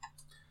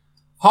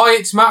Hi,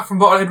 it's Matt from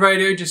Bottlehead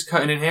Radio, just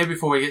cutting in here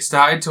before we get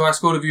started to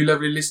ask all of you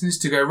lovely listeners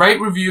to go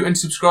rate, review and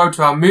subscribe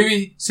to our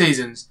movie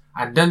seasons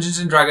and Dungeons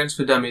 & Dragons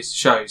for Dummies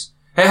shows.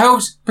 It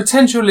helps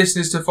potential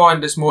listeners to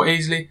find us more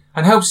easily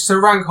and helps us to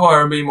rank higher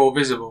and be more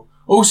visible.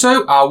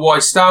 Also, our Why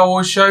Star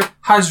Wars show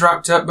has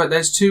wrapped up, but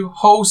there's 2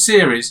 whole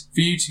series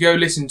for you to go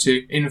listen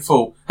to in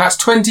full. That's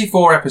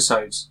 24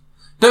 episodes.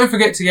 Don't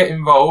forget to get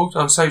involved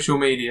on social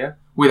media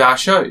with our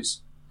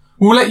shows.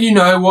 We'll let you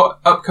know what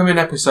upcoming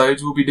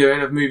episodes we'll be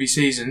doing of movie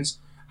seasons,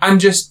 and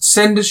just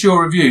send us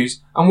your reviews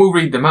and we'll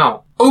read them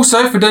out.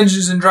 Also, for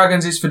Dungeons &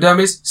 Dragons is for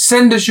Dummies,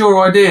 send us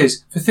your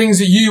ideas for things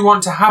that you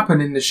want to happen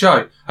in the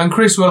show, and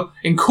Chris will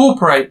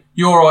incorporate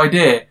your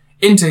idea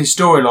into his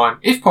storyline,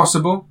 if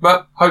possible,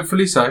 but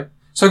hopefully so.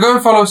 So go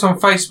and follow us on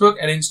Facebook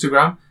and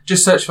Instagram,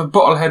 just search for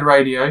Bottlehead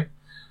Radio,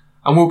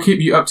 and we'll keep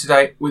you up to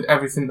date with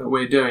everything that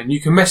we're doing.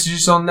 You can message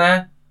us on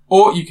there,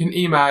 or you can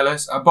email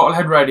us at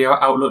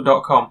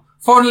bottleheadradio@outlook.com.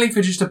 Finally,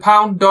 for just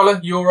 £1,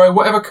 $1, euro,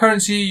 whatever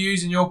currency you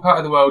use in your part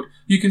of the world,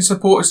 you can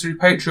support us through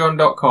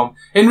patreon.com.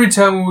 In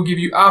return, we will give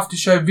you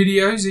after-show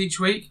videos each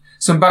week,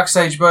 some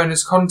backstage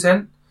bonus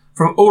content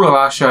from all of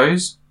our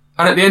shows,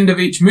 and at the end of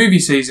each movie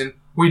season,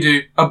 we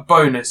do a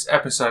bonus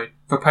episode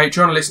for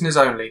Patreon listeners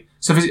only.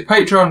 So visit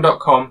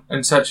patreon.com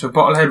and search for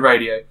Bottlehead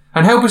Radio,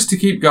 and help us to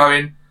keep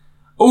going.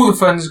 All the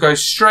funds go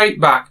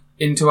straight back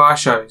into our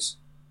shows.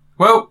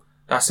 Well,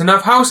 that's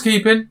enough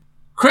housekeeping.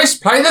 Chris,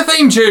 play the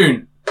theme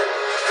tune!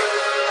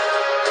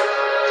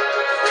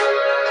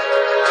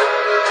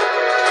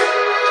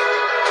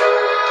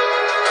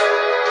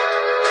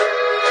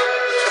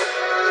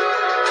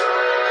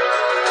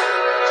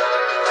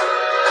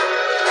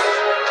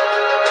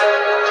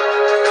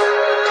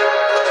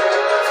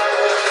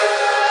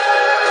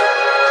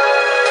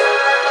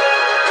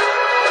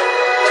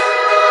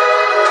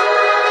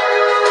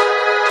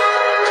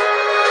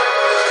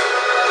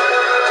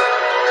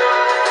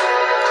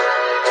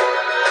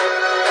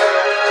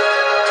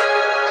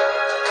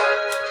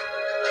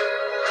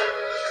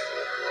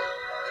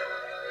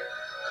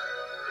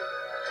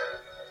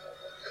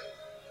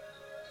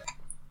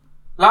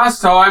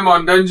 Last time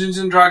on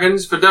Dungeons &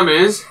 Dragons for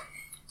Dummies,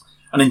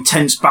 an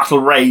intense battle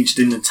raged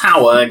in the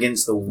tower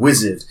against the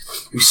wizard,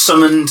 who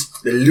summoned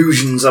the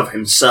illusions of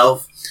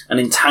himself and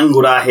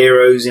entangled our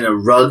heroes in a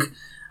rug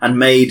and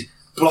made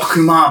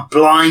Blokumar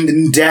blind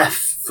and deaf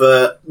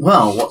for,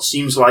 well, what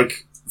seems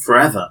like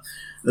forever.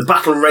 The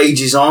battle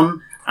rages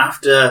on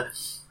after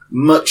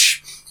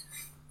much,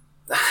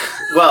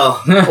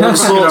 well, all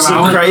sorts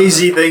of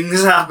crazy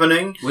things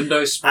happening.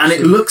 Windows and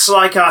it looks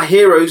like our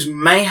heroes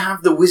may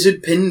have the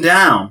wizard pinned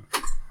down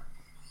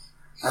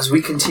as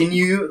we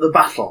continue the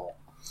battle.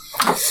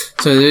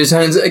 So who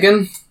turns it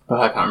again?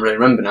 Well, I can't really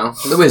remember now.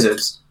 The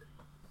wizards.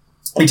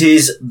 It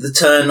is the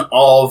turn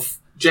of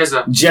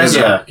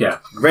Jezza. Yeah.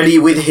 Ready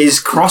with his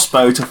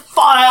crossbow to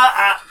fire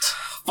at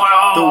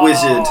the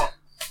wizard.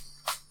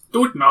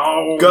 Do it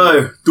now.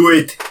 Go. Do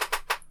it.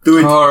 Do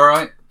it.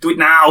 Alright. Do it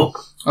now.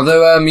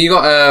 Although, you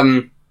got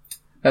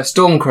a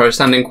Stormcrow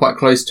standing quite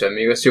close to him.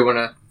 You still want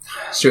to...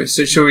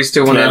 Should we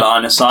still want Clear to...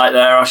 line of sight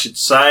there, I should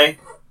say.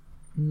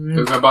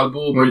 Go by the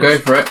ball. We'll go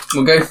for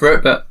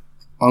it, but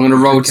I'm going to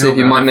roll to see if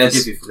you might miss.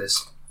 Give you for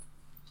this.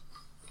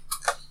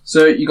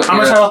 So, you got... How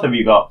much health have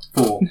you got?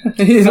 4.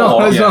 He's not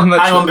much.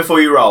 Hang on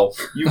before you roll.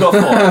 You've got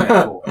 4.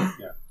 Yeah, 4.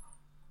 Yeah.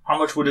 How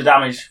much would the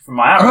damage from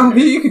my arrow Oh,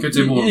 be? you Could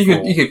do more than you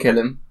 4. could kill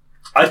him.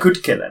 I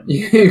could kill him.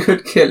 You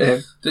could kill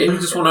him. Do you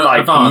just want to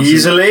Like, advance?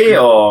 easily,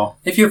 or...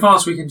 If you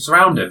advance, we can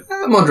surround him.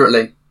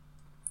 Moderately.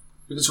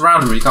 We can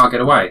surround him and he can't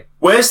get away.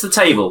 Where's the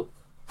table?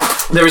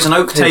 There is an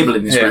oak table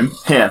in this Here. room.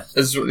 Here.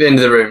 It's at the end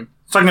of the room.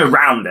 So I can go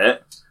round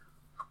it.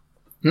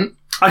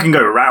 I can go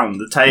around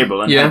the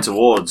table and head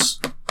towards...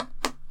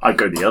 I'd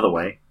go the other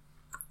way.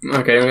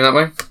 Okay, going that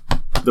way?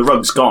 The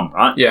rug's gone,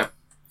 right? Yeah.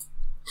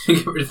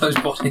 Get rid of those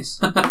bodies.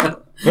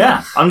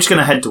 Yeah, I'm just going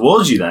to head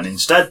towards you then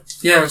instead.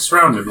 Yeah,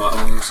 surround him like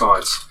on the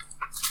sides.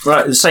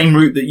 Right, the same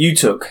route that you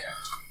took.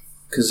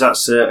 Because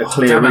that's a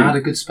clear Damn it, I route. had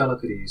a good spell I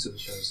could have used that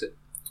shows it.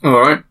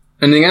 Alright.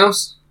 Anything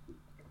else?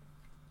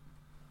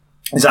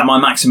 Is that my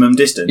maximum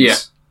distance? Yeah.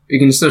 You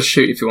can still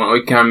shoot if you want, or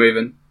you can carry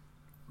moving.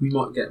 We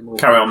might get more.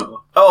 Carry on.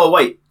 Oh,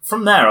 wait.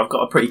 From there, I've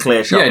got a pretty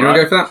clear shot, Yeah, do you right?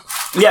 want to go for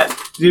that? Yeah,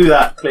 do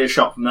that. Clear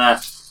shot from there.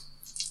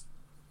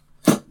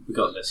 We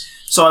got this.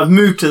 So I've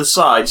moved to the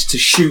sides to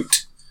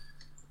shoot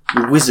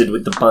the wizard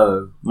with the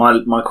bow.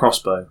 My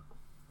crossbow.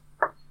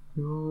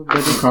 Your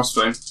bloody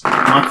crossbow.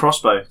 My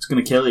crossbow. It's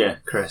going to kill you,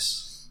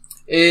 Chris.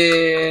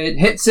 It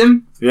hits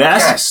him,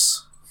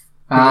 Yes.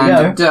 and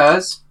Here we it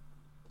does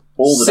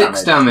All the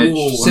 6 damage.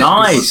 Ooh, 6,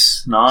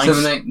 Nice.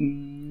 7, 8,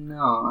 9.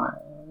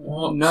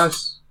 What? No,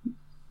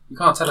 You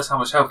can't tell us how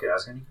much health he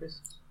has, can you, Chris?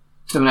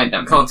 7, 8 You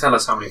damage. can't tell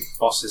us how many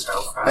bosses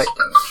health has. 8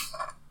 damage.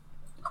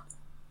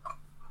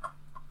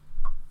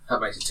 That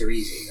makes it too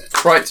easy, isn't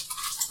it? Right.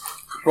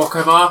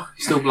 Rockomar,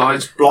 still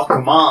blind. Block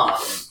them on.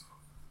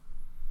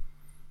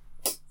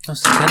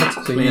 That's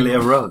the Clearly a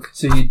rug.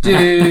 So you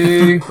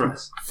do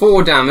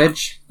 4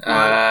 damage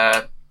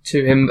to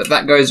him, but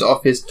that goes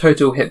off his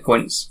total hit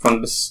points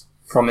from his.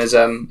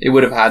 It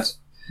would have had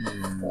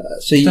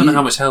So I don't know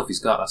how much health he's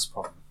got. That's the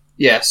problem.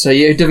 Yeah, so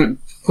you have different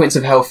points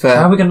of health.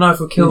 How are we going to know if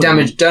we're killed?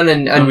 Damage done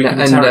and we can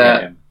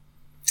interrogate him?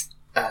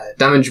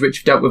 damage which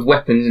you've dealt with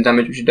weapons and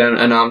damage which you've done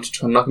unarmed to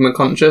try and knock him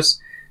unconscious.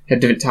 You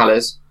have different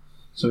tallies.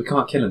 So we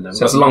can't kill him then.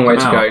 So it's a long way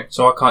to go.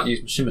 So I can't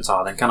use my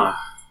scimitar then, can I?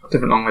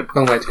 Different long way to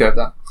go with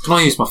that. Can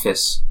I use my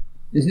fists?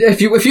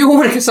 If you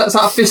want to start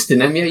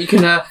fisting him, yeah, you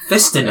can.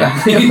 Fisting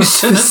him? You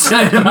shouldn't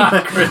say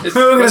that, Chris.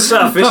 We're going to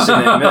start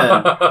fisting him,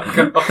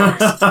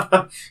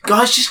 yeah.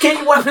 Guys, just get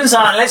your weapons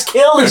out and let's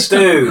kill this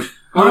dude.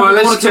 Alright,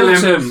 let's kill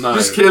him.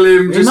 Just kill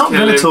him. We're Just not kill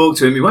going to him. talk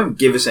to him. He won't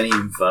give us any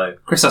info.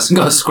 Chris hasn't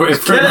got a script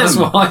for Kill him, that's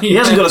him. why. He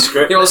hasn't got a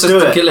script. He wants us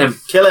Let's do to it. kill him.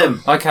 Kill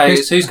him. Okay,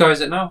 so whose go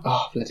is it now?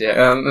 Oh bloody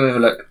hell. Let me have a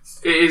look.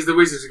 It is the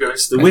wizard's go.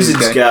 It's the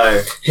wizard's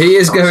go. He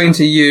is going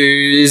to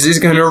use. He's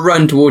going to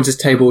run towards his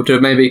table to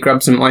maybe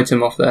grab some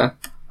item off there.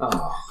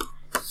 Oh.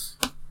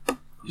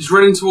 He's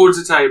running towards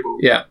the table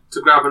Yeah.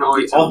 to grab an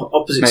item.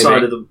 Opposite Maybe.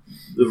 side of the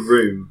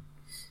room.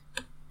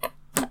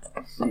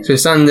 So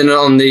he's standing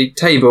on the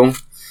table,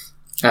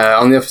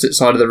 on the opposite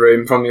side of the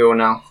room from you all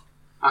now,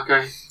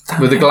 Okay.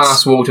 with a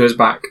glass wall to his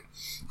back.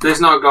 There's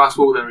no glass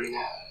wall there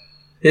anymore.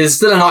 There's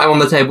still an item on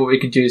the table we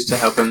could use to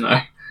help him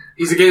though.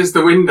 He's against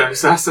the window,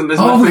 so there's we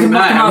nothing can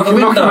knock there. him out the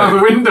We can knock him out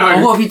the window.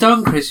 Oh, what have you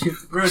done, Chris?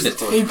 You've ruined it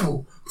for us.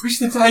 Table. Push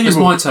the It's table.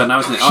 my turn now,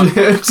 isn't it?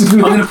 I'm I'm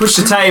going to push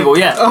the table,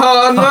 yeah.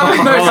 Oh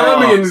no! No, it's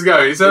Hermione's go.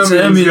 It's Hermione's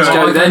Hermione's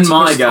go. go. Then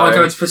my go. I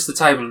go to push the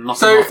table and knock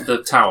So- him off the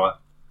tower.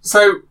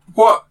 So,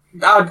 what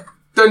our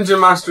dungeon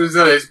master has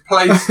done is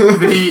place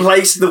the...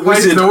 Place the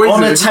Place wizard the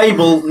on a wizard.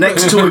 table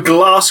next to a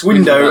glass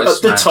window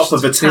at the top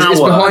of a tower. It's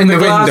behind the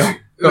glass, window.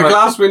 the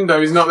glass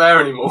window is not there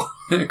anymore.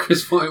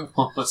 Chris, what it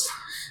was.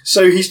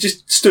 So he's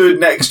just stood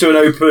next to an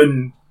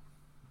open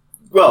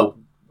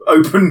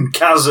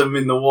chasm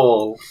in the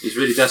wall. He's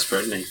really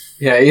desperate, isn't he?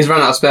 Yeah, he's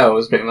run out of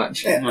spells pretty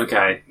much. Yeah.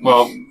 Okay,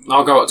 well,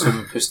 I'll go up to him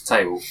and push the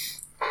table.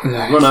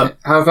 Run up.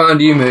 How far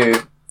do you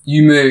move?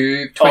 You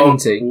move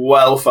 20. Oh,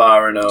 well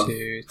far enough.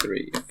 2,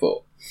 3,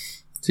 4.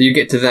 So you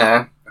get to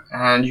there,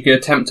 and you can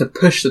attempt to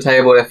push the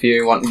table if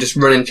you want. Just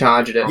run in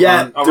charge at it.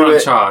 Yeah, I'll do run it.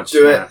 in charge.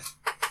 Do it. yeah.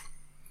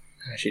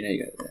 Actually, no,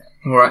 you go there.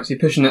 Alright, so you're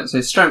pushing it. So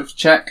strength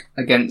check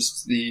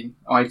against the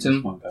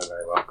item. Won't go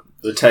very well.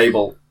 The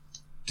table.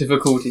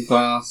 Difficulty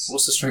class.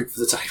 What's the strength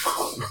of the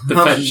table?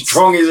 How Defense.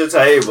 strong is a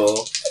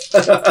table?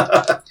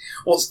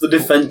 What's the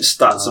defense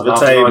stats of a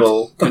After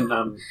table? I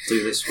can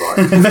do this right.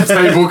 The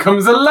table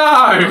comes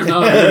alive!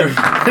 No.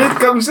 It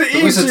comes to The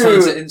eat wizard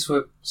turns it you. into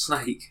a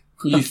snake.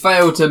 You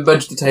fail to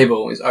budge the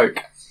table. It's oak.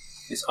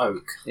 It's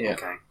oak. Yeah.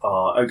 Okay.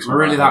 Oh, Oak's Am I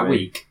really that right.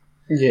 weak?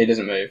 Yeah, he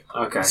doesn't move.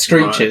 Okay.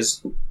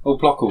 Screeches. Well,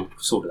 Block will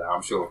sort it out,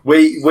 I'm sure.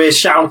 We're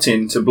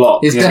shouting to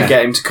Block He's to dead.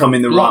 get him to come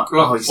in the right.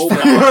 Block. Oh, he's Oh,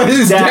 dead.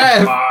 He's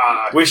dead.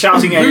 We're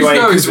shouting Whose anyway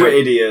go because is we're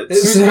it? idiots.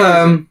 It's,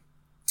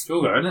 It's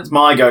your go, isn't it? It's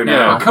my go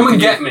now. Yeah. Come and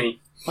get me.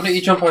 Why don't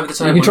you jump over the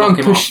table you can try and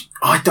and knock him push.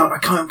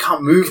 I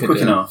can't move Could quick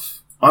do.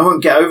 enough. I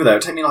won't get over there.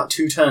 It'll take me like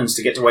 2 turns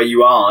to get to where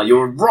you are.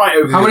 You're right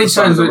over How the many other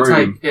side turns of the would it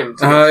room. take him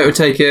to It would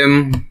take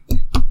him.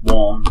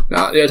 1.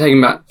 It'll take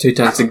him about 2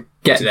 turns to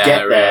get To there.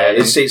 get there.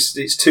 really.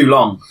 It's too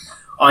long.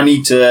 I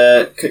need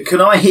to...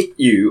 Can I hit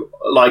you,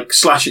 like,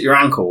 slash at your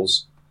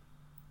ankles?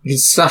 You can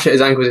slash at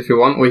his ankles if you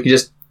want, or you can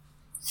just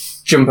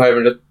jump over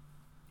and just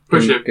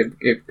push him?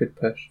 Good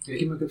push. Yeah,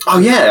 give him a good Oh,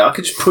 yeah, I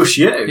could just push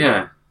you.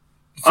 Yeah.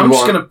 I'm you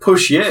just want. going to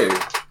push you.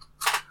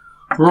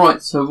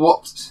 Right, so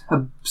what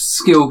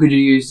skill could you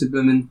use to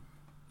blooming...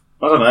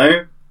 I don't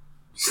know.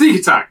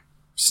 Sneak attack.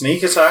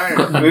 Sneak attack?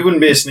 It wouldn't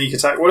be a sneak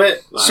attack, would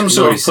it? Like, Some you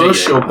sort already of see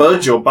push it. or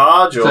budge or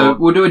barge or... So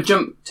we'll do a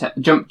jump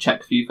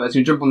check for you first.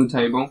 You jump on the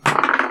table.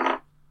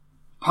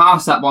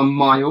 Pass that by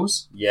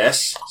miles.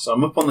 Yes. So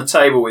I'm up on the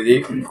table with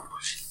you.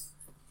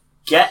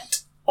 Get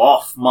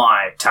off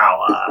my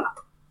tower.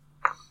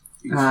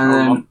 And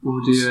then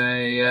we'll do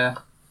a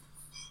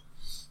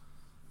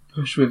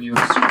push with your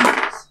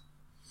strength.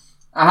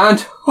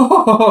 And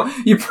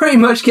you pretty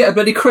much get a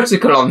bloody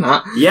critical on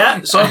that.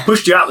 Yeah, so I've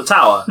pushed you out the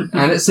tower.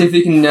 And let's see if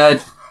you can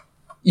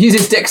use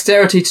his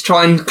dexterity to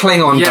try and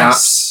cling on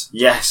Yes.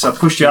 Yes, I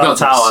pushed you You out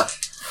the got tower.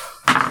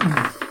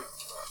 that.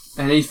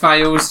 And he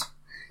fails.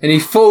 And he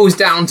falls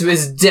down to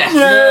his death.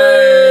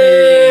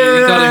 Yay! We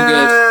got him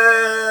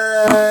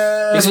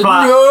good. He's It's a-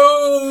 black.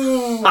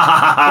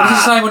 What does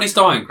he say when he's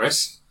dying,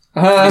 Chris?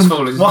 He's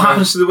falling. What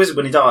happens to the wizard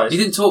when he dies? He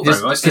didn't talk very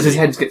much. Because his did he?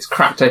 head gets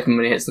cracked open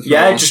when he hits the floor.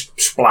 Yeah, just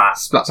splat.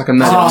 splats like a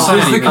medal. Oh,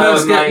 Does the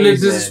curse get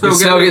lifted? Does the the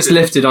spell gets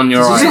lifted on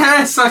your eye.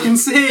 Yes, I can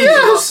see.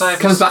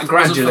 Comes back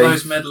gradually. For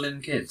those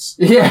meddling kids.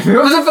 Yeah, if it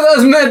wasn't for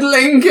those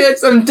meddling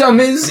kids and And he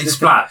dummies.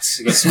 splats.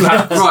 He gets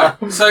splat. Right,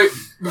 so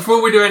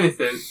before we do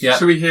anything, Yeah.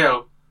 should we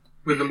heal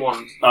with the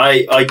wand?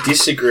 I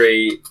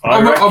disagree.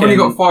 I've only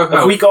got 5 Have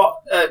health. we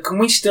got... can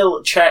we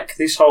still check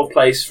this whole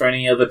place for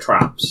any other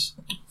traps?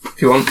 If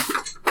you want.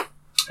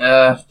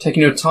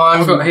 Taking your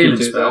time. I've got a healing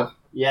do spell.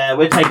 Yeah,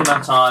 we're taking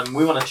our time.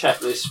 We want to check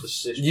this for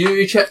system.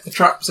 You check the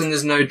traps and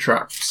there's no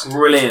traps.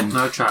 Brilliant.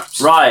 No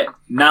traps. Right,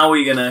 now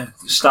we're going to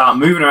start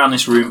moving around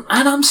this room,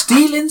 and I'm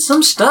stealing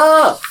some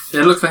stuff.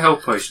 Yeah, look for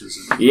health potions.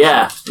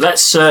 Yeah,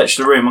 let's search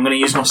the room. I'm going to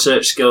use my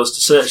search skills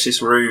to search this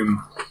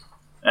room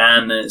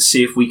and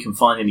see if we can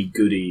find any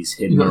goodies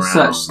hidden You've got a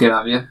around. search skill,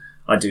 have you?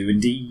 I do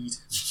indeed.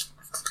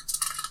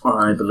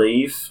 I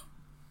believe.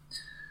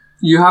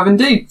 You have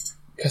indeed.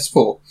 Plus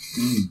 4.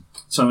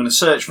 So I'm going to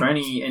search for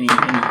any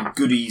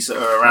goodies that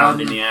are around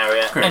in the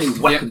area. Chris, any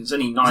weapons,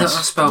 any nice... Is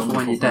that a spell for when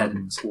wonderful you're dead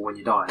things. or when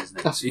you die, isn't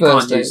it? That's So you can't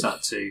first use aid.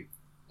 that to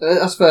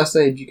That's first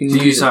aid. You can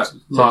use it. that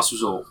last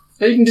resort.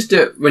 Yeah, you can just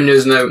do it when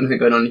there's nothing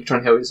going on. You can try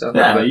and heal yourself.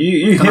 Yeah, But-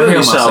 you Can I heal heal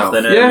yourself myself?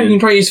 then. yeah, you can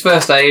try and use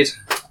first aid.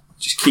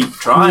 Just keep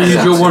trying. Use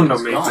your Exactly. wand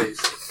on me, Nice.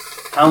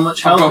 please. How much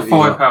I've health got have you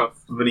 5 got?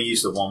 health. I'm going to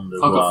use the wand as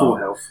I've well. got 4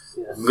 health.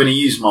 I'm going to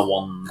use my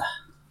wand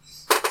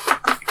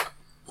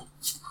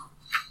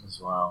as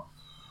well.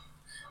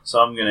 So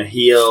I'm going to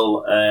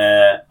heal.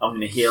 I'm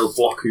going to heal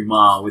Block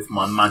Umar with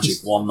my magic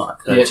wand that I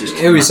Yeah, purchased.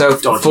 heal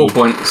yourself. Dodgy 4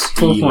 points.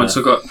 4 healer. points.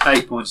 I've got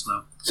 8 points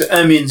now. So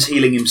Ermine's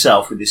healing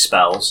himself with his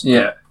spells.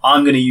 Yeah.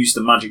 I'm going to use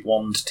the magic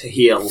wand to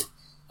heal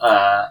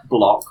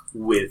Block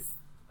with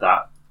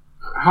that.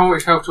 How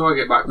much health do I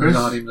get back, Chris?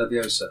 Wingardium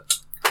Leviosa.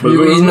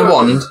 You're using the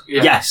wand.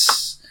 Yeah.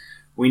 Yes.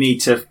 We need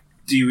to.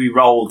 Do we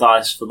roll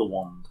dice for the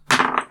wand?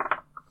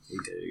 We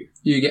do.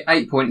 You get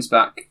 8 points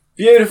back.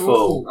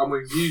 Beautiful. Ooh, and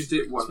we've used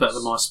it once. It's better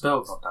than my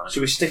spell, goddammit.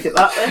 Should we stick at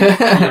that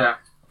then? Yeah.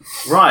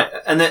 Right.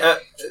 And then,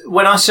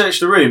 when I search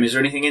the room, is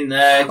there anything in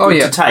there good Oh,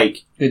 yeah. to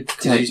take? Good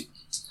take.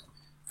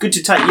 Good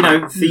to take, you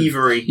know,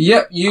 thievery.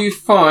 Yep, you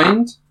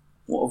find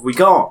What have we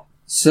got?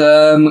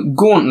 some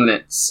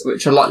gauntlets,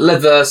 which are like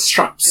leather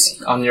straps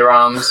on your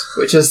arms,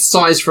 which are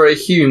sized for a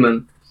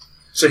human.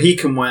 So he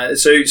can wear.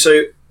 So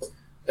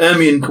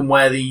Ermione can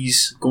wear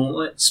these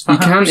gauntlets. You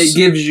can. Perhaps? It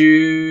gives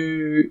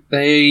you.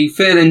 They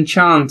feel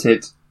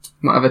enchanted.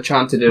 Might have a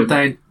chanted Would of.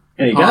 they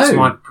There you enhance go.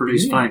 my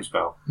produce Yeah. flame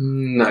spell?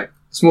 No,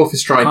 it's more for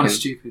striking. Kind of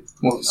stupid.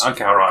 More,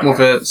 Okay, alright. more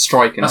for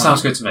striking. That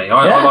sounds good to me. Yeah,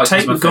 I like to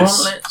take use the my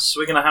fists. gauntlets.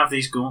 We're going to have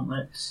these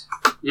gauntlets.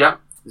 Yeah.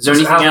 Is there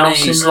Does it anything have else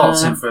any in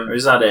slots there? in for Or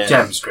is that it?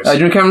 Gems, Chris. Do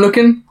you want to come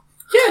looking?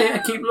 Yeah,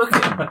 keep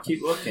looking.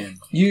 Keep looking.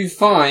 You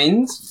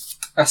find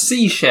a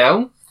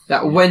seashell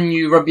that, when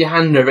you rub your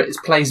hand over it, it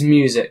plays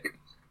music.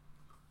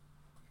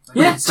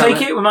 Yeah, Sell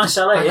take it. We might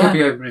sell I it, could yeah.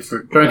 be opening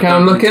for you reckon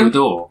I'm looking? a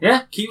door.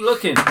 Yeah, keep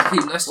looking.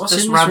 Let's What's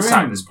just in this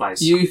ransack room? this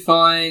place. You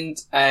find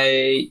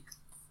a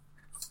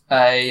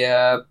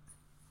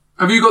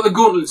Have you got the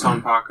gauntlets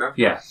on, Parker?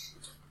 Yeah.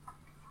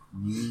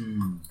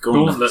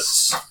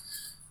 Gauntlets.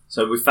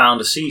 So we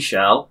found a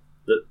seashell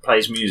that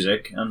plays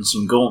music and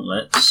some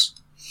gauntlets.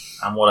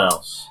 And what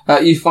else?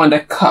 you find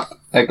a cup,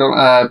 a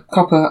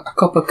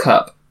copper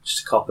cup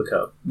Just a copper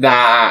cup.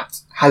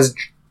 that has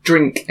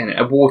drink in it,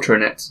 a water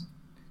in it.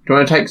 Do you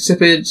want to take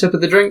a sip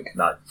of the drink?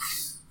 No.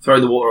 Throw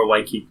the water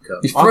away, keep the cup.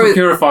 You I can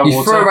purify you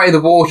water. throw away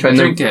the water and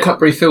Drink the it.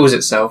 cup refills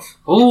itself.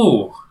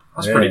 Ooh,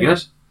 that's pretty Yeah.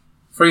 good.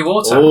 Free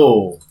water.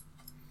 Oh.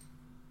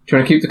 Do you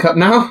want to keep the cup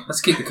now?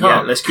 Let's keep the Yeah,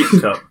 cup. let's keep the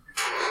cup.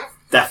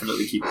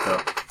 Definitely keep the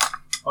cup.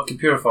 I can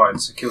purify it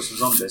to kill some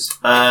zombies. Is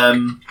Are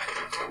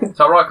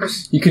that right,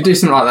 Chris? You could do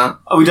something like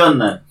that. we done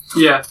then?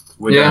 Yeah.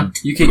 We're Yeah. done.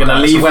 You keep We're that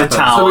going as to a leave the weapon.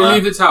 tower. So we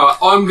leave the tower.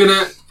 I'm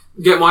gonna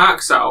get my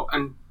axe out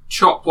and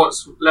chop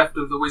what's left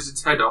of the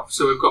wizard's head off,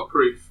 so we've got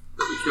proof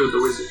that we killed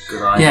the wizard.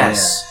 Good idea.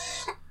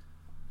 Yes.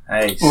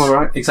 Hey.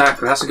 Alright.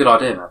 Exactly. That's a good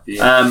idea, Matthew.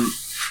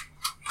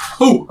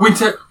 Oh, we get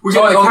tie,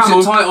 the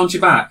camel. tie it onto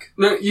your back.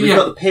 No, We've yeah.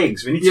 got the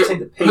pigs. We need Yeah, to take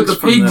the pigs Put the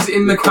from pigs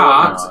in the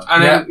cart courtyard.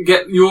 and then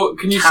get your.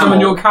 Can you Camel.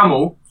 summon your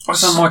camel? I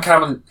summon my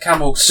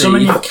camel Steve.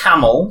 Summon your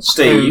camel,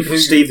 Steve. Who-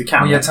 Steve the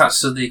camel. We attach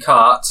to the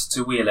cart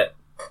to wheel it.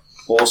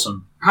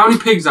 Awesome. How many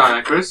pigs are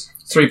there, Chris?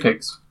 3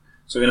 pigs.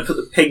 So we're going to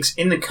put the pigs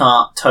in the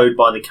cart towed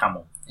by the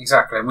camel.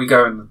 Exactly, and we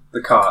go in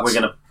the cart. We're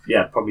going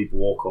to, probably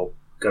walk or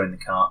go in the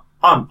cart.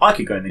 I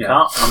could go in the Yeah.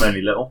 cart. I'm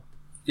only little.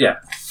 Yeah.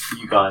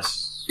 You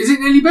guys Is it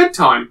nearly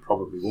bedtime?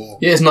 probably walk.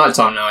 Yeah, it's night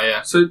time now,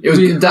 yeah. So It was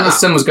we- the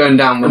sun was going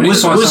down when And it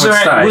Was, find was, somewhere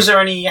to there, stay. was there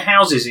any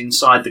houses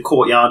inside the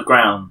courtyard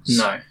grounds?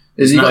 No.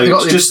 No, you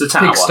got it's just the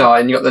tower. pigsty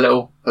and you got the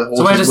little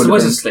So where does the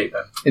wizard sleep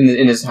then?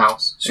 in his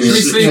house. Should we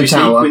sleep sleep, in the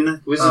tower. in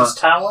the wizard's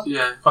tower?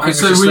 Yeah. I think And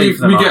so we just we leave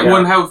them get up, yeah.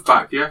 1 health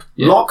back, yeah?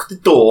 Yeah. Lock the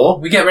door.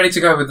 We get ready to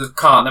go with the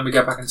cart and then we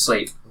go back and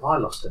sleep. Have I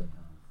lost any?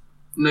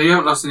 No, you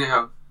haven't lost any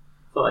health.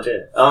 I thought I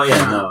did. Oh,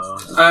 yeah,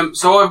 no.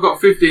 So I've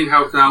got 15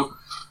 health now.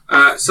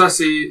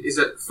 Sassy is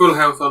at full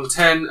health on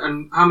 10.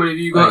 And how many have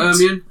you got, 8.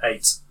 Ermione?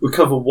 8. We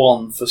cover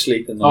 1 for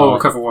sleeping the Oh, we'll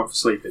night. cover 1 for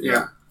sleeping.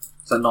 Yeah.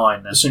 So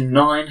 9 then. So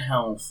 9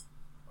 health.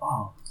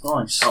 Oh,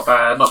 nice. Not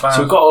bad, not bad.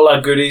 So we've got all our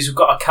goodies. We've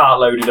got our car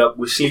loaded up.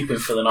 We're sleeping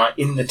for the night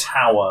in the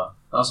tower.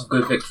 That's a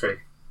good victory.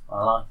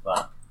 I like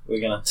that. We're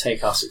going to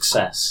take our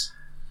success.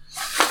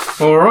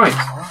 Alright.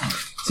 Alright.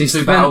 So you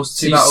Two battles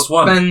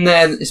won.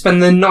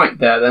 spend the night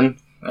there then.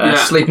 Yeah.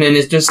 Sleeping in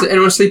his. Just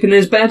anyone sleeping in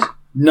his bed?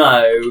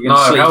 No, we're going No,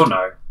 to sleep. hell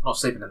no. Not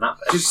sleeping in that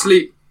bed. Just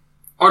sleep.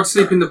 I'd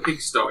sleep in the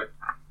pigsty.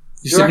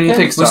 You sleep in the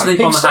reckon? pigsty. We'll sleep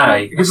on the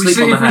hay. If we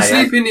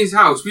sleep in his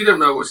house, we don't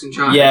know what's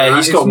enchanted. Yeah, right?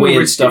 he's It's got more weird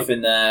risky. stuff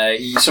in there.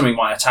 Something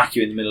might attack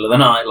you in the middle of the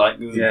night, like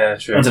Yeah, I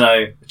true. don't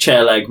know, a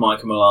chair leg might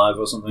come alive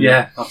or something.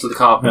 Yeah, after the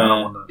carpet. Yeah.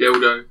 I wonder.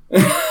 Dildo.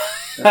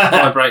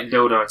 Vibrating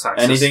dildo attacks.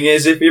 us. Anything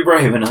is if you're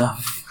brave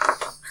enough.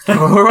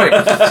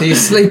 Alright, so you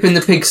sleep in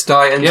the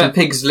pigsty and Yeah. some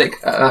pigs lick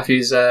at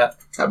Matthew's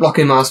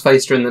blocking Mars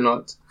face during the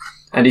night.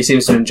 And he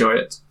seems to enjoy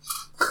it.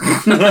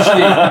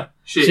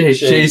 Shit.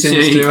 She seems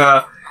she.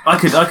 to... I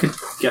could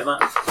get that.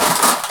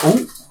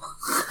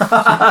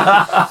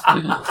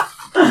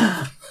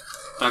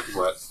 That could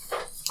work.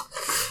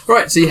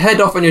 Right, so you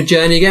head off on your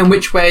journey again.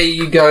 Which way are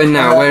you going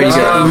now? Where are you Let's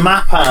get going? the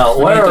map out.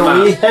 We Where need the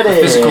are we map.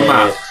 headed? Physical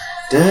map.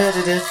 Da,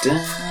 da, da,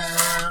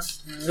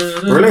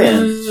 da.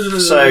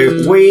 Brilliant.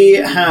 So we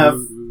have.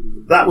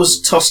 That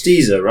was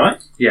Tostiza,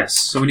 right? Yes,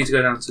 so we need to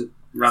go down to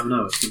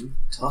Ramanoa, don't we?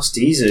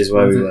 Tostiza is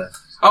where we were.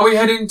 Are we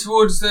heading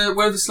towards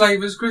where the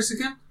slave is, Chris,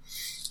 again?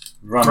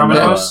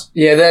 Ramanoa.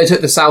 Yeah, they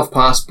took the south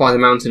pass by the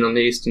mountain on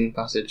the eastern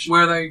passage.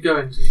 Where are they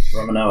going to?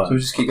 So we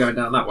just keep going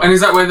down that way. And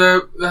is that where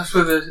that's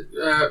where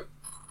the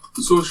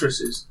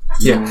sorceress is?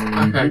 Yeah.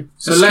 Okay.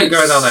 So Let's keep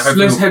going down there,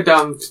 hopefully Let's we'll- head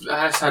down.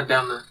 Let's head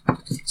down there.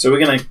 So we're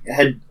going to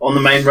head on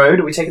the main road.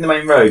 Are we taking the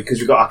main road? Because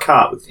we've got our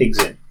cart with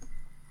pigs in.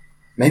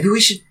 Maybe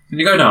we should. Can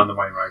you go down the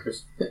main road,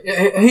 Chris?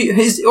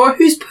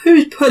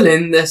 Who's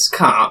pulling this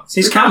cart?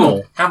 It's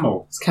camel.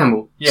 Camel. It's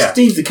Campbell. Yeah.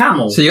 Steve the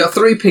camel. So you got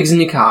 3 pigs in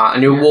your car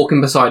and you're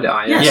walking beside it,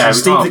 are you? Yes, Yeah, and we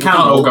Steve can't- the we can't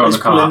camel all go on is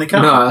the cart. pulling the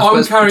cart. No, I'm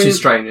that's carrying- too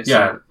strange.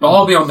 Yeah, but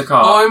I'll be on the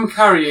car. I'm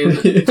carrying.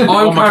 I'm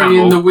On my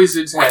carrying camel. the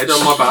wizard's head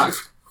on my back.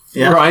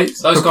 Yeah. Right.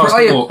 Those guys Oh,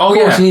 can yeah, walk. of Oh,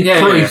 course, yeah. you need Yeah,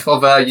 proof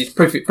of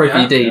proof of Yeah,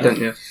 your deed, yeah. don't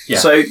you? Yeah.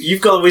 So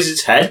you've got the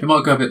wizard's head. It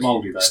might go a bit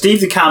mouldy though.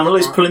 Steve the camel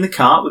is pulling the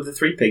cart with the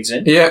 3 pigs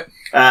in. Yeah.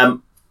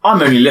 I'm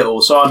only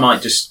little, so I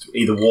might just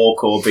either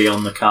walk or be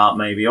on the cart,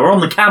 maybe, or on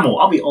the camel.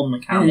 I'll be on the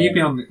Yeah, camel. you'd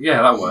be on.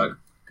 That'll work.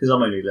 Because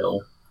I'm only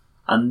little,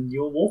 and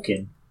you're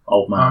walking,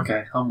 old man.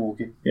 Okay, I'm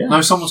walking. Yeah.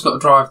 No, someone's got to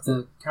drive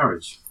the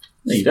carriage.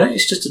 No, you don't.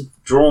 It's just a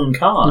drawn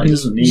car. It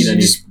doesn't need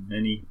any.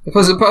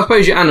 I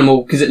suppose your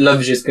animal, because it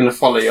loves you, is going to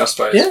follow you, I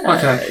suppose. Yeah.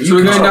 Okay. you So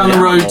we're can going down try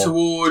the road animal.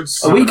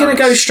 towards. Are we going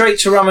to go straight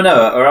to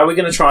Ramanoa, or are we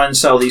going to try and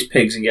sell these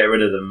pigs and get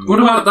rid of them? What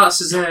about that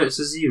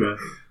Cesira?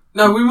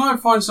 No, we might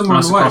find someone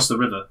on Runs the way. across the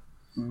river.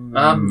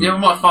 Yeah, we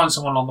might find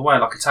someone on the way,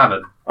 like a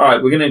tavern. All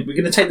right, we're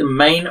gonna take the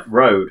main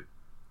road.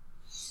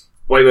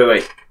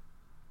 Wait.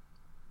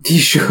 You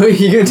sure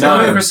you're going to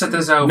No. Chris said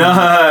there's No,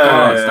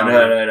 guards down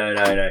there.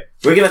 no.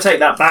 We're going to take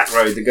that back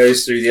road that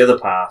goes through the other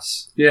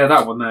pass. Yeah,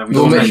 that one there. We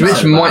Well, should which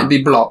take that. might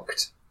be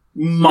blocked.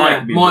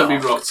 Might be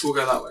blocked. blocked. We'll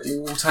go that way.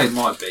 We'll take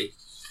might be.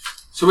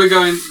 So we're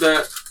going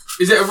the.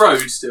 Is it a road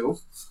still?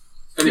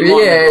 And it might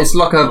be Yeah, it's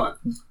blocked. like a Right.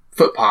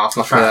 footpath.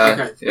 Like track.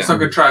 a, Okay, yeah. it's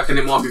like a track, and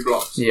it might be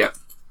blocked. Yeah.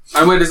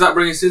 And where does that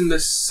bring us in? The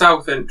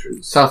south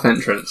entrance. South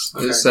entrance.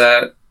 Okay. It's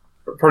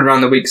probably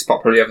around the weak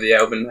spot, probably over the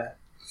Elven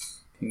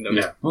Kingdom.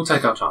 Yeah, we'll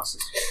take our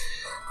chances.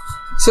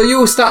 So you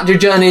all start your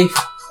journey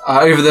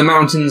over the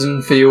mountains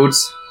and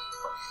fields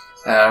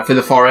through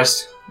the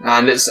forest,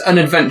 and it's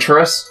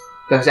unadventurous.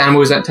 There's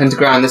animals that tend to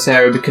go around this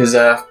area because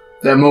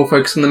they're more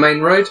focused on the main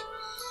road.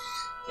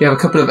 You have a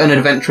couple of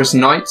unadventurous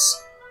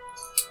nights.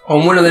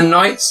 On one of the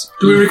nights,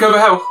 Do we recover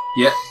health?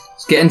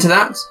 let's get into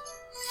that.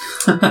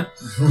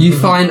 You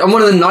find on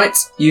one of the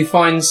nights you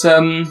find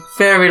some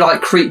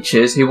fairy-like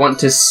creatures who want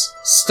to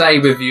stay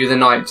with you the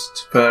night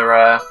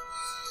for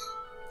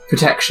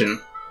protection.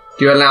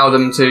 Do you allow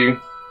them to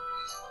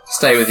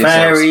stay with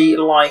yourselves?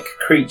 Fairy-like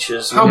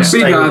creatures. How will big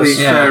stay are with these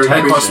us. Yeah, fairy they're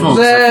quite creatures? small.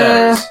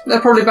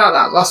 They're probably about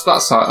that. That's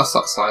that size. That's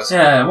that size.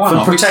 Yeah, why For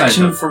not? We say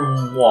protection them.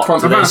 from what? From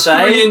Do they About 3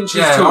 say? inches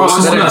Yeah, tall.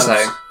 also They don't That's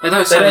say. nuts. They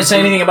don't They don't say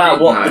anything about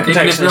what No. the Even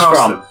protection is Even if we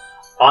ask from. them.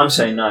 I'm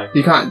saying no.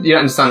 You can't. You don't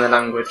understand their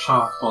language.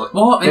 Oh,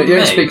 what? You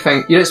don't speak.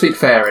 You don't speak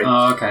fairy.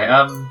 Oh, okay.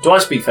 Do I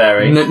speak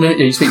fairy? No,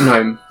 you speak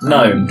gnome.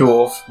 Gnome.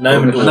 Dwarf.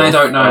 Gnome and And they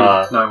don't know.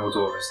 Ah. No more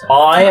Doris.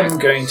 I am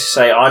going to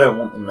say I don't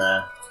want them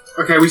there.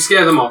 Okay, we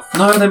scare them off.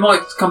 No, they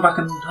might come back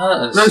and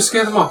hurt us. No,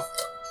 scare them off.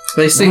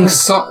 They sing No.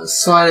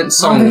 silent No,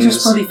 songs, they're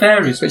just bloody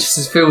fairies. which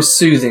feels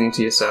soothing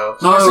to yourself.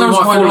 No, That we sounds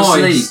might quite fall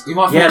nice. asleep. We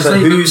might fall Yeah, but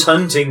asleep. who's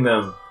hunting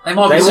them? They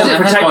might They be sent want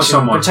ahead by protection.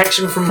 someone.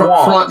 Protection from For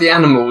what? like the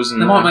animals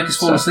and They might make us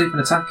fall stuff. asleep and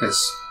attack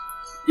us.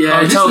 Yeah,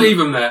 Oh, just tell- leave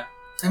them there.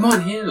 They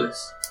might heal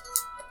us.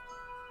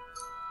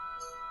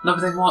 No,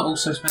 but they might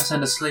also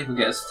send us asleep and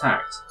get us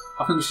attacked.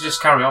 I think we should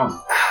just carry on.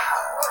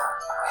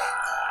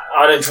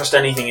 I don't trust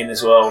anything in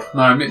this world.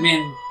 No, me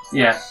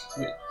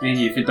and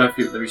you don't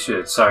feel that we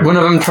should. So One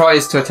of them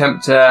tries to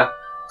attempt to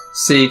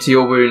see to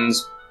your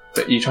wounds,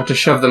 but you try to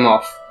shove them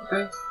off.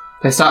 Okay.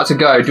 They start to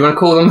go. Do you want to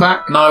call them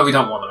back? no, we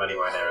don't want them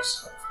anywhere near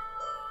us.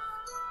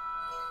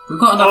 We've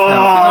got enough Oh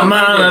health.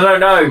 man, I don't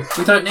know.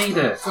 We don't need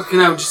it. Fucking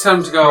hell, just tell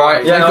them to go Right.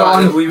 away. They're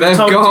gone. We They're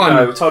told gone. Him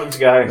to go. We told him to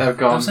go. They've Don't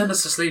gone. send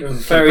us to sleep.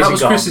 Fairies That are was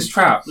gone. Chris's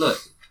trap. Look,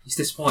 he's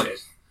disappointed.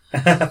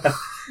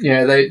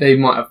 Yeah, they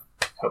might have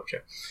helped you.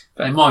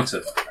 They might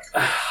have.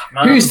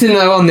 Man. Who's to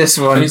know on this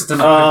one? Who's to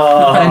know?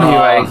 Oh,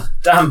 Anyway.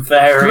 damn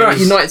fairies. Throughout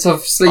your nights of I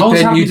was sleeping,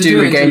 happy you to do it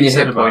until regain you your said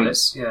hit about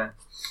points it. Yeah.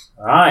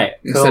 Right,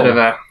 cool. instead of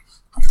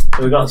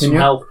So we got some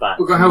health back.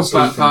 We've got health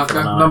back,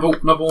 Parker.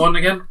 Number one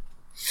again.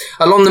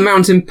 Along the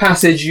mountain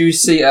passage, you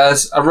see a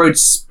road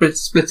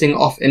splitting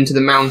off into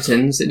the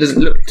mountains. It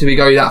doesn't look to be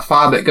going that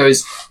far, but it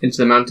goes into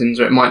the mountains,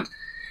 or it might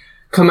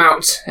come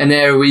out an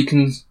area where you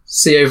can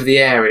see over the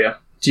area.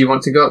 Do you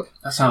want to go up?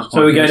 That sounds quite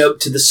So are we good. going up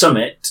to the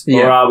summit,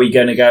 Yeah. or are we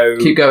going to go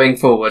Keep going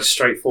forward.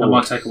 straight It forward?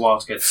 might take a while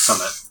to get to the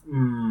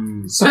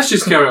summit. Let's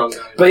just carry on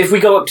going. But if we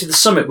go up to the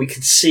summit, we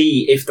can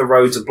see if the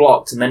roads are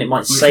blocked, and then it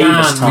might We save can,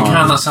 us time. we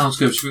can, that sounds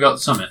good. Should we go up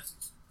the summit?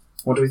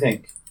 What do we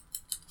think?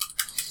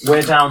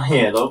 We're down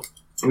here, look.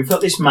 We've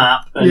got this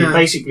map, and Yeah. it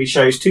basically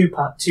shows two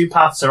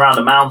paths around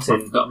a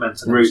mountain Got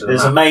mental route. into the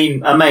There's a map.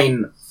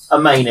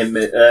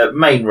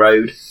 main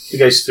road that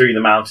goes through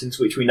the mountains,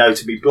 which we know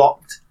to be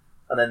blocked,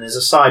 and then there's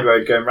a side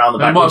road going round the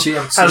There back, might which be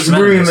has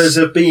some rumours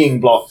of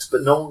being blocked,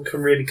 but no one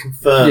can really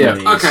confirm Yeah.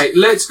 these. Okay,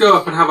 let's go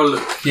up and have a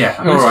look. Yeah.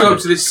 Let's Alright. go up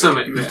to this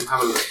summit bit and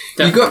have a look.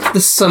 You got to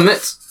the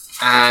summit,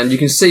 and you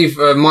can see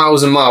for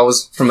miles and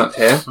miles from up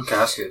here. Okay,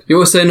 that's good. You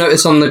also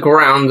notice on the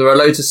ground there are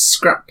loads of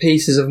scrap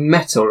pieces of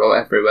metal all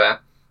everywhere.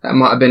 That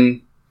might have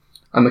been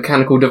a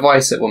mechanical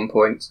device at one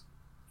point.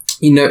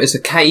 You notice a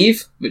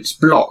cave which is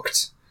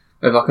blocked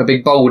with like a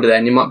big boulder there,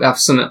 and you might have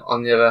something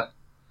on the other.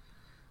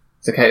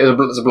 It's okay.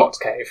 There's a blocked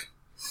cave.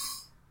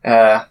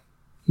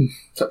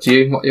 It's up to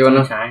you. What you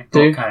wanna Okay.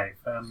 do? Okay.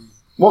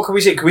 What can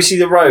we see? Can we see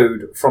the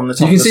road from the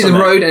top? You can of the see the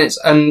summit? road,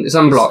 and it's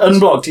unblocked. It's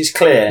unblocked. It's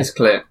clear. It's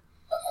clear.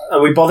 Are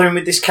we bothering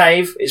with this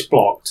cave? It's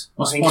blocked.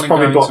 What's I think the it's point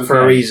probably in going blocked to a for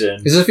a cave?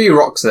 reason. There's a few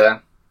rocks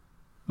there.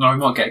 No, we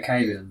might get a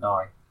cave in and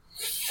die.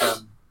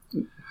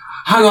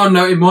 Hang on,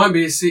 no, it might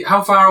be a sea.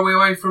 How far are we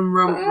away from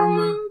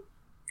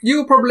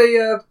You're probably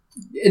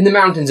in the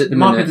mountains at the It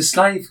might be minute. the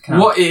slave camp.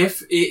 What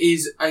if it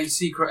is a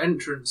secret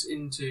entrance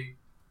into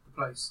the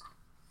place?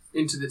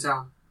 Into the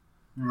town?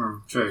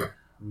 True.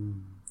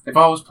 If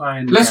I was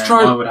playing the Let's game,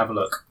 try- I would have a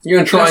look. You're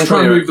going to try Let's and try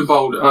and clear move it. the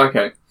boulder.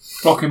 Okay.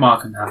 Rocky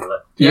Mark can handle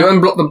it. You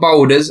unblock the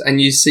boulders and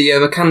you see a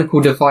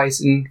mechanical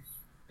device in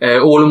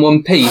all in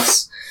one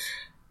piece.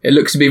 It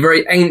looks to be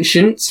very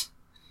ancient,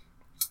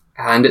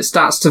 and it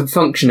starts to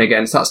function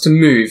again, starts to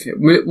move.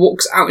 It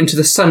walks out into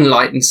the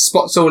sunlight and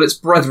spots all its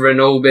brethren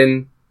all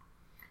been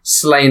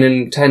slain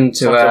and turned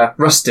to Like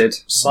rusted.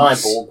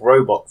 Cyborg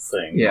robot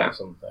thing Yeah. or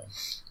something.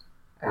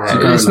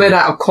 It's made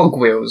out of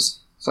cogwheels.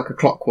 It's like a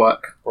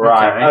clockwork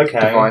Right, okay.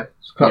 device.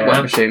 Clockwork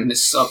Yeah, machine. and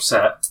it's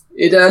upset.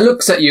 It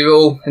looks at you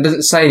all and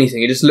doesn't say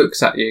anything. It just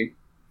looks at you,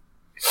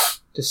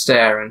 just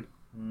staring,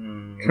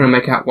 trying to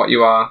make out what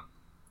you are.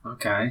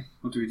 Okay.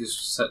 What do we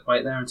just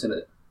wait there until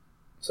it...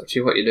 It's up to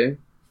you what you do.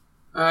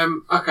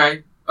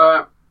 Okay.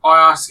 I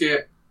ask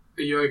it,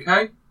 are you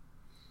okay?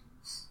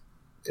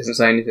 Doesn't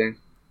say anything.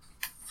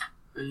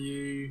 Are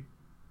you...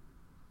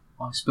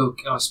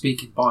 I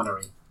speak in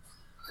binary.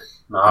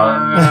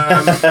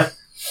 No.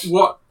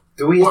 What?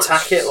 Do we What's-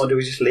 attack it or do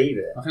we just leave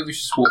it? I think we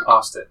should just walk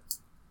past it.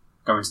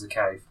 Go into the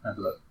cave. Have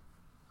a look.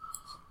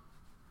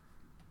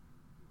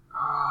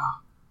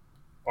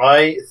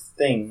 I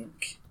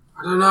think.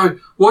 I don't know.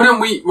 Why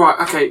don't we... Right,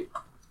 okay.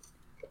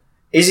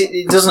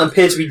 It doesn't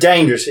appear to be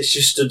dangerous, it's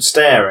just stood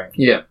staring.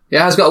 Yeah. It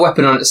has got a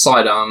weapon on its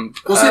sidearm.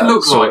 What's it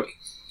look sword. like?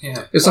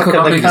 Yeah. It's Like like, a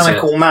a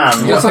mechanical man.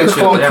 It's like a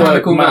picture of it, yeah.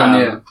 mechanical man,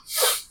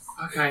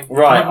 yeah. Okay.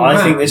 Right, Mechanical I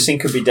think man. this thing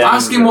could be dangerous.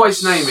 Ask him what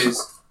his name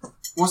is.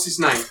 What's his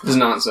name?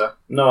 Doesn't answer.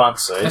 No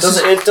answer. It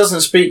It's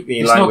doesn't speak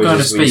the it's not language going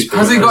to as we speak. speak.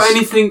 Has it got Yes.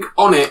 anything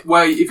on it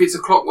where if it's a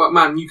clockwork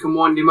man, you can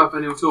wind him up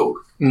and he'll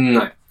talk?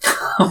 No.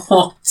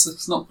 What?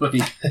 It's not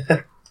bloody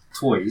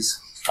toys.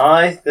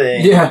 I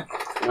think Yeah.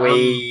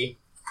 we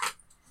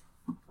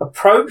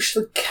approach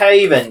the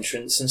cave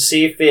entrance and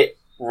see if it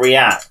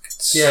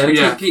reacts. Yeah,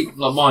 Yeah. keep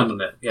like, mind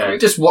on it. Yeah.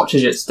 It just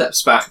watches it,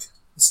 steps back,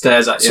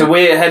 stares at you. So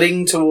we're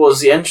heading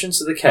towards the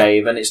entrance of the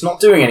cave, and it's not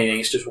doing anything.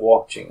 It's just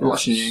watching. us.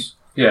 watching you,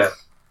 Yeah.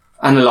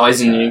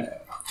 analysing you.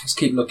 Just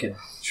keep looking.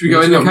 Should we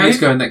go in the We need to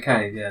cave? go in that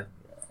cave, yeah.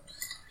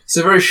 It's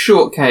a very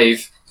short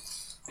cave.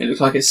 It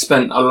looks like it's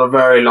spent a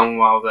very long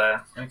while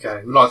there.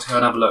 Okay, we'd like to go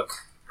and have a look.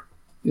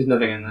 There's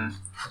nothing in there.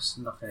 There's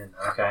nothing in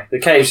there, okay. The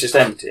cave's just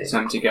empty. It's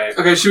an empty cave.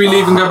 Okay, should we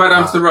leave and go back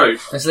down to the road?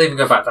 Let's leave and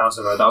go back down to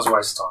the road. That was a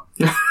waste of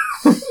time.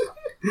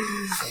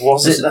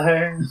 Was it though?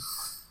 I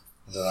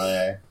don't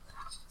know.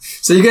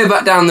 So you go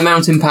back down the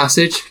mountain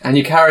passage and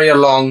you carry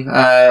along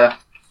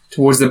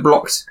towards the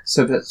blocked,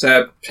 so that's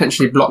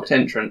potentially blocked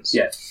entrance.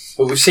 Yeah.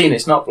 But we've seen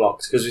it's not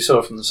blocked because we saw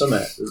it from the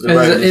summit. The road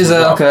There's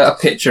isn't like blocked.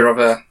 a picture of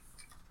a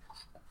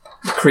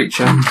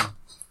creature.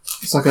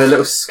 It's like a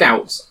little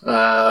scout. It's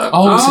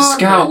Oh, a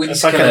scout. We need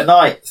It's to like kill a it.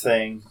 knight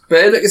thing.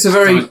 But it's a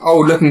very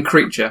old-looking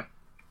creature.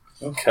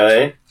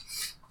 Okay.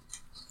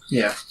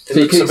 Yeah. It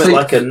looks a bit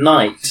like a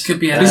knight. It could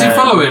be Is he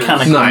following us?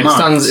 mechanical No,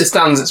 knight. it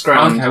stands its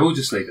ground Okay, we'll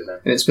just leave it then.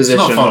 in its It's position.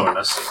 not following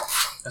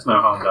us. There's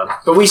no harm done.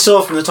 But we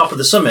saw from the top of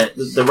the summit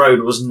that the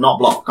road was not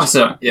blocked. That's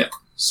it. Yeah.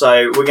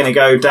 So we're going to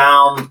go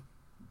down,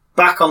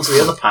 back onto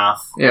the other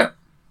path. Yeah.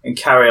 And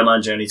carry on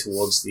our journey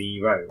towards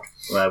the road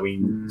where we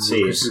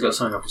see Chris it. has got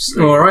something up his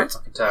sleeve. All right.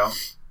 I can tell.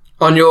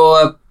 On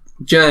your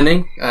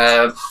journey,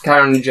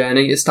 carrying the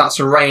journey, it starts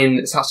to rain.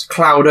 It starts to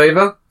cloud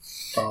over.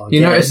 Oh,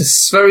 You yeah.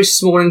 notice a very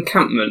small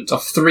encampment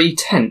of 3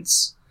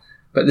 tents,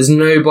 but there's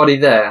nobody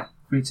there.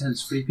 3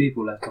 tents, 3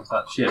 people left off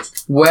that ship.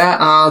 Where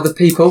are the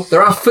people?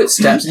 There are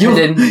footsteps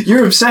heading.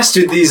 You're obsessed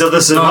with these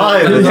other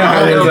survivors.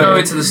 It'll go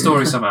into the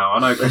story somehow. I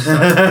know, Chris.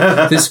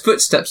 There's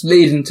footsteps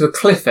leading to a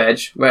cliff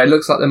edge where it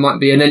looks like there might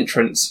be an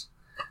entrance.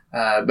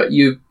 But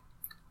you,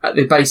 at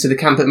the base of the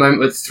camp at the moment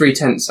where the 3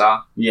 tents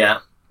are, Yeah.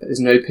 but there's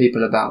no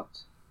people about.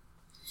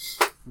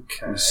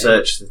 Okay.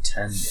 Search the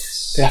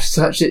tents. We have to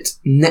search it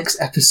next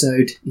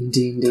episode in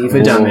D&D for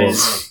Oh.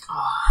 Dummies.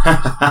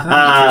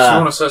 I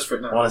want to search for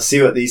it I now. want to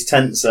see what these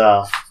tents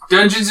are.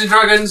 Dungeons and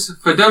Dragons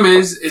for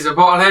Dummies is a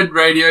Bottlehead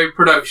Radio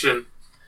production.